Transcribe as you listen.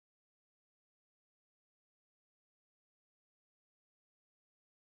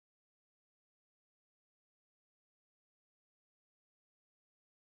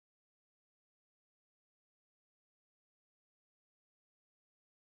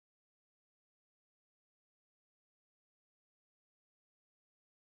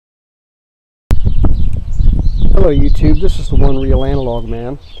Hello YouTube, this is the One Real Analog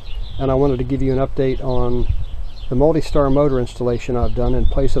Man, and I wanted to give you an update on the Multistar motor installation I've done in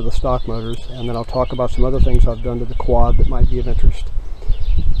place of the stock motors, and then I'll talk about some other things I've done to the quad that might be of interest.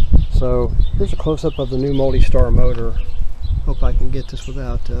 So here's a close-up of the new Multistar motor. Hope I can get this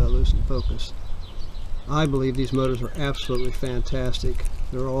without losing focus. I believe these motors are absolutely fantastic.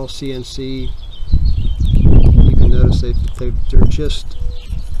 They're all CNC. You can notice they're just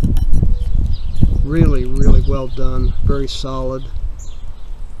really well done, very solid,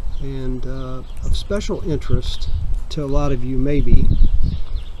 and of special interest to a lot of you maybe.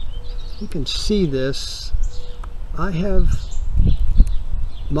 You can see this. I have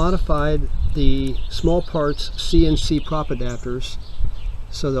modified the Small Parts CNC prop adapters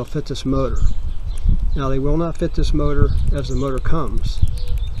so they'll fit this motor. Now they will not fit this motor as the motor comes,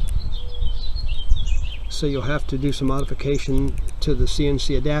 so you'll have to do some modification to the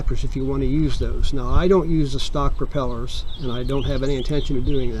CNC adapters if you want to use those. Now I don't use the stock propellers, and I don't have any intention of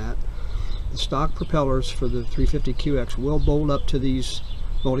doing that. The stock propellers for the 350 QX will bolt up to these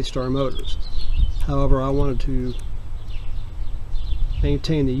Multistar motors. However, I wanted to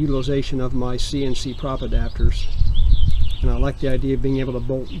maintain the utilization of my CNC prop adapters, and I like the idea of being able to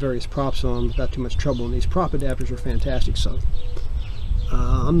bolt various props on without too much trouble, and these prop adapters are fantastic. So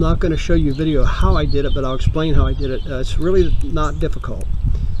I'm not going to show you a video of how I did it, but I'll explain how I did it. It's really not difficult.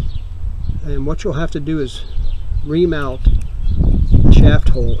 And what you'll have to do is remount the shaft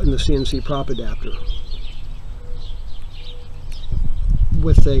hole in the CNC prop adapter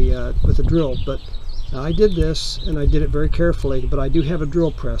with a drill. But I did this, and I did it very carefully, but I do have a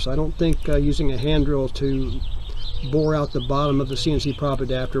drill press. I don't think using a hand drill to bore out the bottom of the CNC prop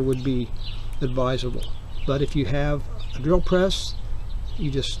adapter would be advisable. But if you have a drill press, you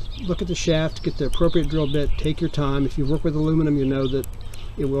just look at the shaft, get the appropriate drill bit, take your time. If you work with aluminum, you know that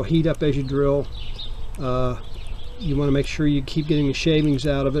it will heat up as you drill. You want to make sure you keep getting the shavings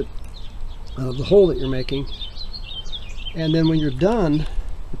out of it, out of the hole that you're making. And then when you're done,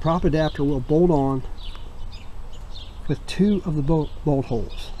 the prop adapter will bolt on with two of the bolt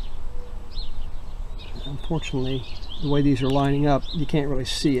holes. Unfortunately, the way these are lining up, you can't really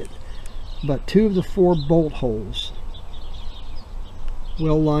see it. But two of the four bolt holes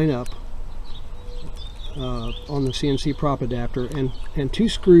will line up on the CNC prop adapter, and two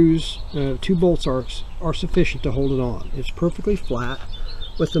screws, two bolts are sufficient to hold it on. It's perfectly flat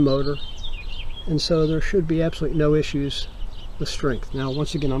with the motor, and so there should be absolutely no issues with strength. Now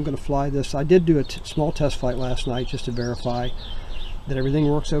once again, I'm going to fly this. I did do a small test flight last night just to verify that everything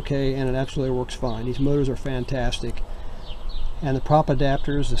works okay, and it absolutely works fine. These motors are fantastic, and the prop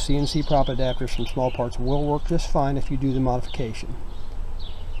adapters, the CNC prop adapters from Small Parts, will work just fine if you do the modification.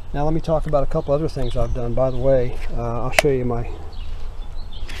 Now let me talk about a couple other things I've done. By the way, I'll show you my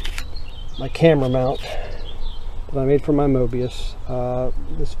camera mount that I made for my Mobius.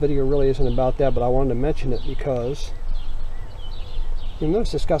 This video really isn't about that, but I wanted to mention it because you'll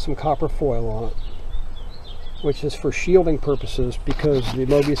notice it's got some copper foil on it, which is for shielding purposes, because the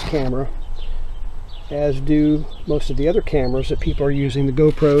Mobius camera, as do most of the other cameras that people are using, the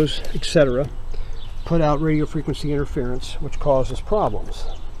GoPros, etc., put out radio frequency interference, which causes problems.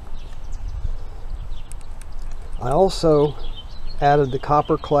 I also added the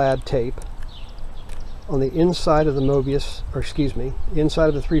copper clad tape on the inside of the Mobius, or excuse me, the inside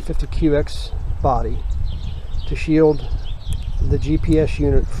of the 350 QX body to shield the GPS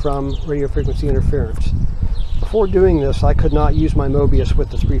unit from radio frequency interference. Before doing this, I could not use my Mobius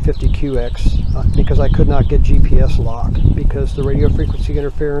with the 350 QX because I could not get GPS lock, because the radio frequency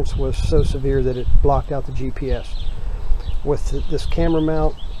interference was so severe that it blocked out the GPS. With this camera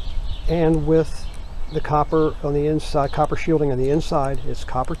mount and with the copper on the inside, copper shielding on the inside, it's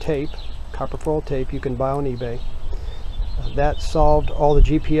copper tape, copper foil tape you can buy on eBay. That solved all the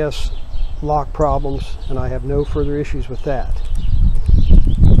GPS lock problems, and I have no further issues with that.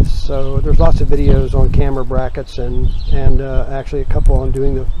 So there's lots of videos on camera brackets and actually a couple on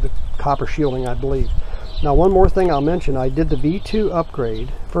doing the copper shielding, I believe. Now one more thing I'll mention, I did the V2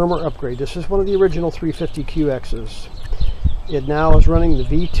 upgrade, firmware upgrade. This is one of the original 350 QXs. It now is running the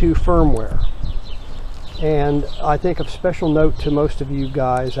V2 firmware. And I think of special note to most of you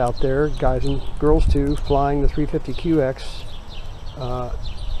guys out there, guys and girls too, flying the 350 QX,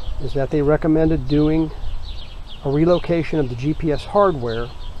 is that they recommended doing a relocation of the GPS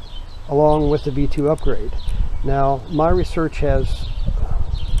hardware along with the V2 upgrade. Now my research has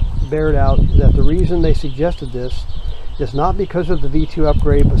bared out that the reason they suggested this is not because of the V2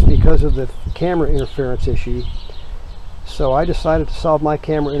 upgrade, but because of the camera interference issue. So I decided to solve my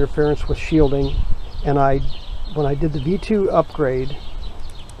camera interference with shielding, and when I did the V2 upgrade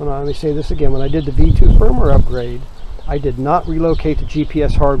let me say this again, when I did the V2 firmware upgrade, I did not relocate the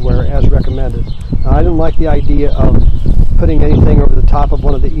GPS hardware as recommended. Now, I didn't like the idea of putting anything over the top of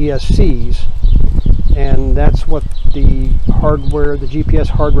one of the ESCs, and that's what the hardware, the GPS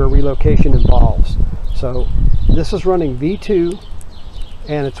hardware relocation involves. So this is running V2,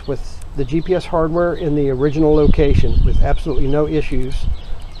 and it's with the GPS hardware in the original location with absolutely no issues.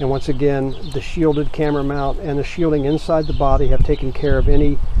 And once again, the shielded camera mount and the shielding inside the body have taken care of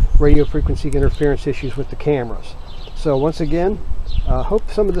any radio frequency interference issues with the cameras. So once again, hope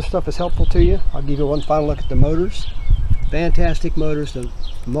some of this stuff is helpful to you. I'll give you one final look at the motors. Fantastic motors, the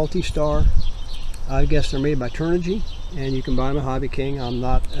Multistar. I guess they're made by Turnigy, and you can buy them at Hobby King. I'm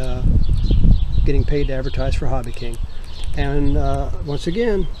not getting paid to advertise for Hobby King. And once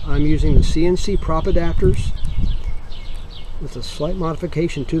again, I'm using the CNC prop adapters with a slight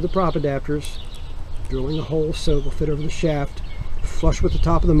modification to the prop adapters, drilling a hole so it will fit over the shaft, flush with the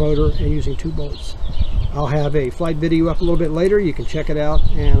top of the motor, and using 2 bolts. I'll have a flight video up a little bit later. You can check it out,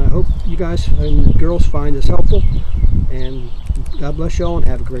 and I hope you guys and girls find this helpful. And God bless y'all, and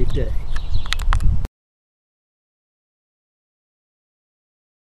have a great day.